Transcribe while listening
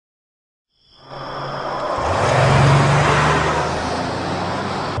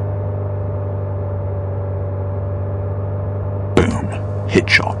hit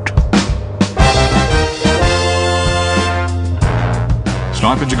shot.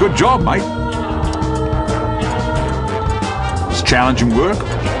 Sniping's a good job, mate. It's challenging work,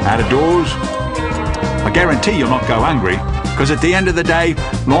 out of doors. I guarantee you'll not go hungry, because at the end of the day,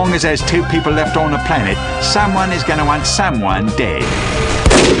 long as there's 2 people left on the planet, someone is going to want someone dead.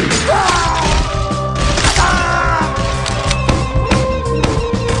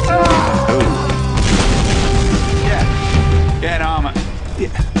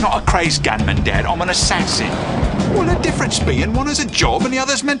 Not a crazed gunman, Dad. I'm an assassin. Well, the difference being one has a job and the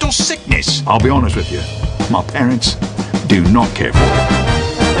other's mental sickness. I'll be honest with you. My parents do not care for it.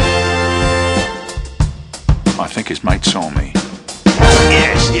 I think his mate saw me.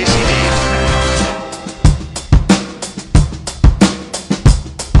 Yes, he did.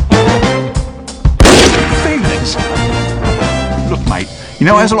 Feelings? Look, mate, you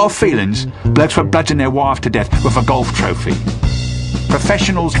know there's a lot of feelings. Blokes would bludgeon their wife to death with a golf trophy.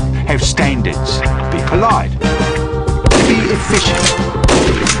 Professionals have standards. Be polite. Be efficient.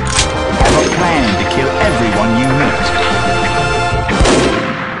 Have a plan to kill everyone you meet.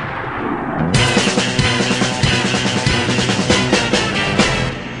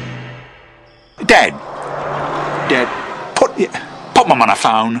 Dad, put Mum on the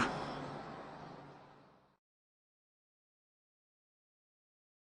phone.